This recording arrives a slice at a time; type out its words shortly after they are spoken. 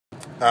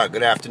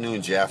Good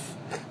afternoon, Jeff.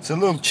 It's a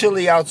little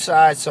chilly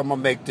outside, so I'm going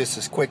to make this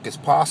as quick as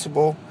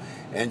possible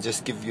and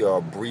just give you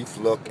a brief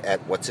look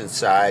at what's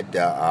inside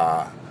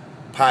the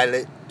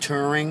Pilot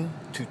Touring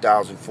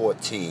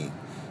 2014.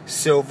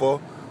 Silver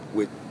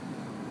with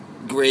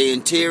gray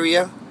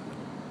interior.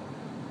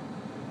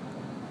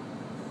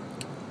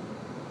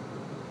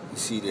 You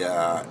see the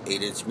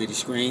 8-inch MIDI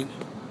screen.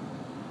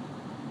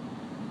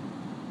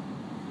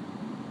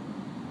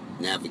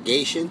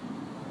 Navigation.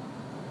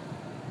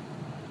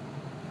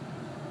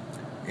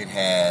 It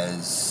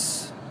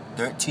has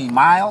 13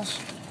 miles.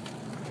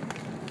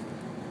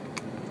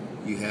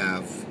 You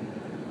have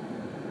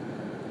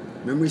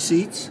memory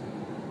seats,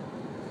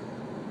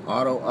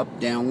 auto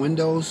up-down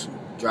windows,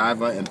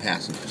 driver and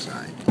passenger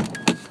side. I'm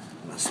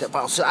gonna step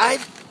outside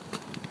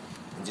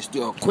and just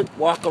do a quick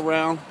walk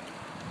around.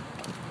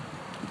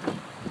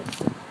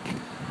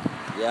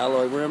 The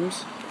alloy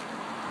rims,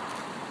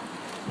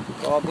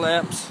 fog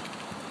lamps.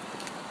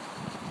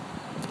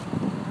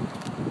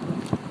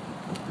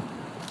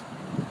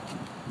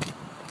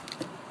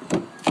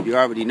 You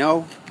already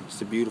know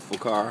it's a beautiful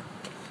car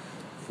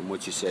from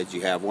what you said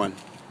you have one.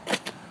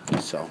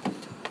 So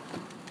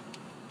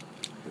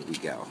here we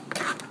go.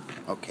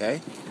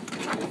 Okay.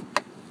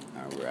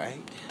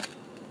 Alright.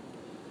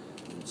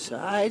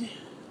 Inside.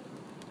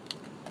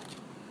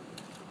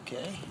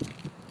 Okay.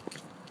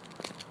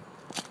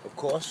 Of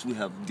course we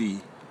have the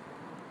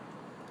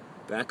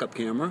backup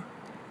camera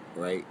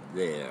right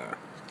there.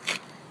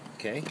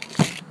 Okay.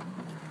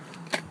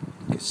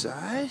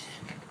 Inside.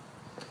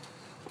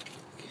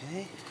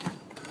 Okay,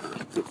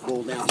 good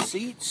fold down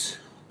seats.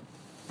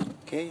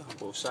 Okay, on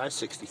both sides,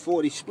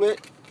 60-40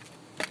 split.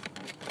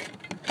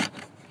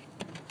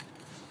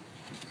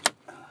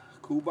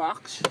 Cool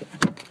box.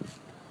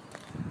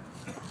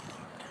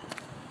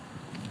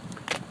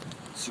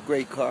 It's a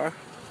great car.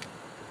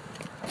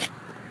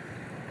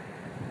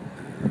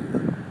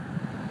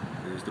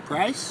 Here's the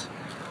price.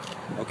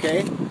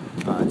 Okay,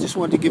 just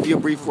wanted to give you a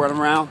brief run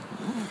around.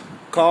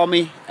 Call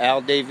me, Al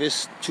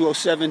Davis,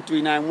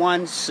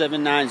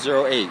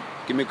 207-391-7908.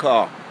 Give me a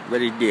call.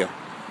 Ready to deal.